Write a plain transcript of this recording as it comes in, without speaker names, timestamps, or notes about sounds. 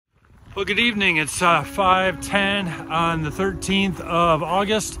Well, good evening. It's 5:10 on the 13th of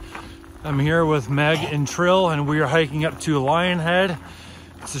August. I'm here with Meg and Trill, and we are hiking up to Lionhead.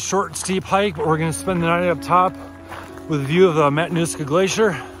 It's a short, steep hike, but we're going to spend the night up top with a view of the Matanuska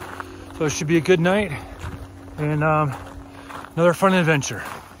Glacier. So it should be a good night and another fun adventure.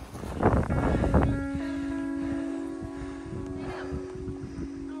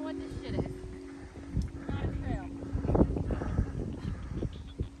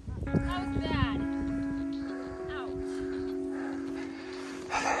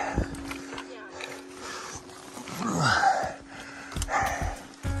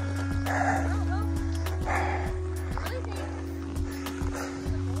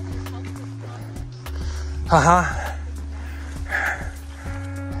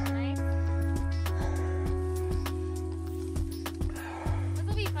 This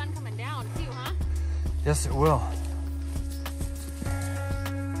will be fun coming down too, huh? Yes, it will.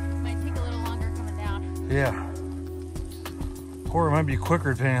 Might take a little longer coming down. Yeah. Or it might be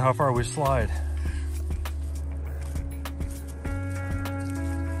quicker depending on how far we slide.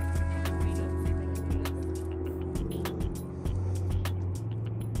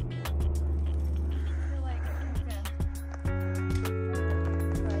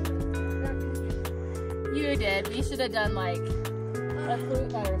 You did. We should have done like a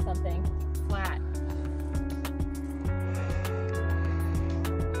fruit nut or something flat.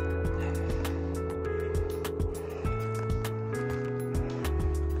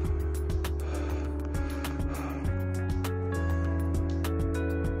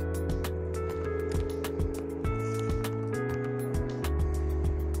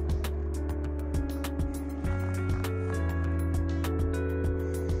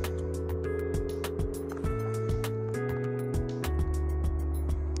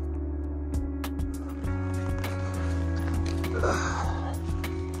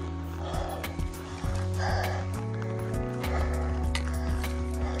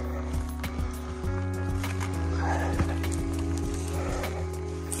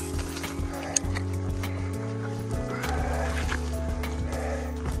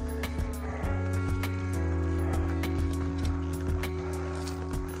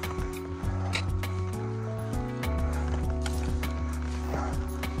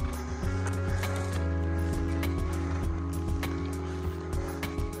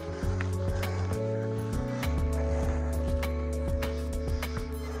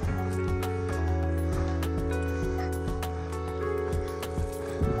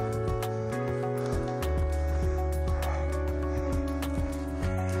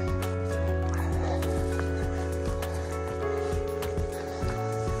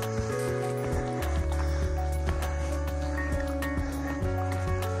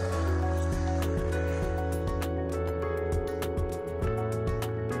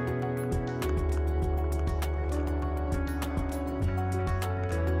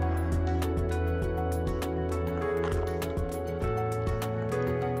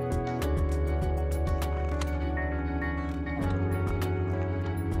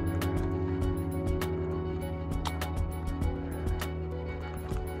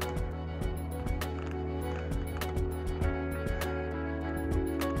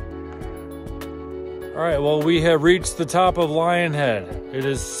 All right, well, we have reached the top of Lionhead. It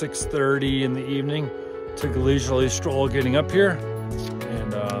is 6:30 in the evening. Took a leisurely stroll getting up here,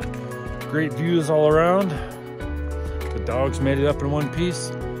 and great views all around. The dogs made it up in one piece.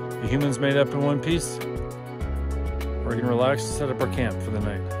 The humans made it up in one piece. We're gonna relax and set up our camp for the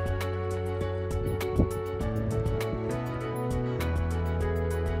night.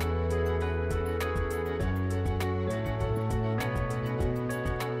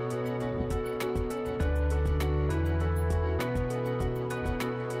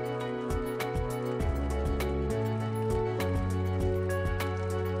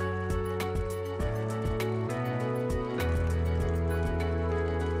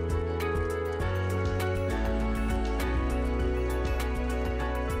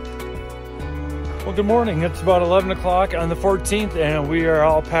 Well, good morning. It's about 11 o'clock on the 14th, and we are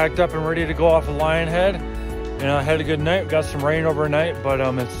all packed up and ready to go off of Lionhead. And I had a good night. Got some rain overnight, but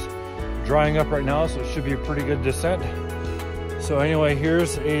it's drying up right now, so it should be a pretty good descent. So anyway,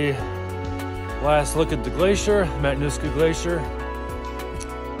 here's a last look at the glacier, Matanuska Glacier,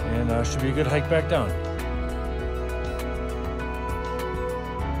 and should be a good hike back down.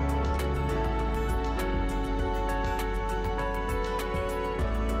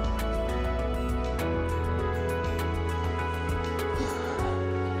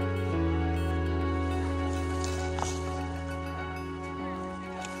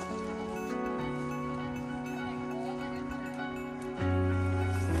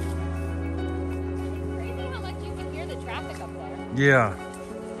 Yeah.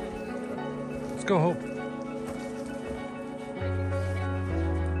 Let's go, Hope.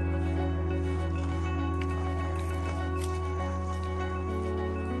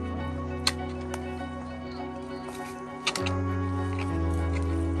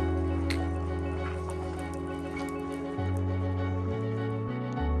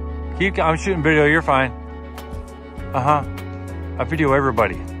 I'm shooting video, you're fine. Uh-huh. I video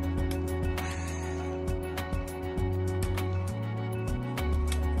everybody.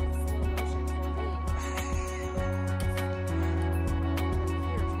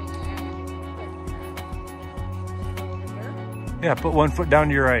 Yeah, put 1 foot down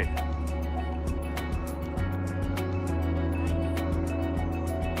to your right.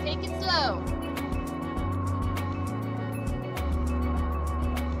 Take it slow.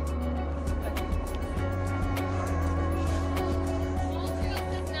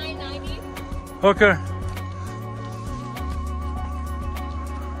 Okay.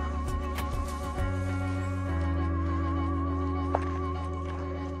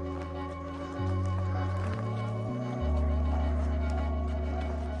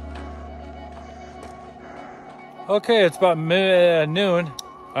 Okay, it's about noon.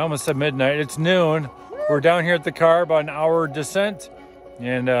 I almost said midnight. It's noon. We're down here at the car, about an hour descent.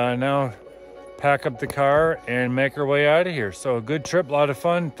 And now pack up the car and make our way out of here. So a good trip, a lot of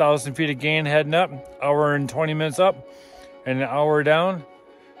fun. 1,000 feet of gain heading up, hour and 20 minutes up and an hour down.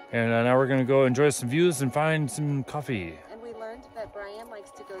 And now we're gonna go enjoy some views and find some coffee. And we learned that Brian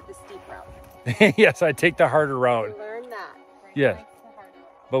likes to go the steep route. Yes, I take the harder route. We learned that. Yes,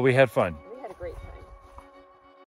 but we had fun.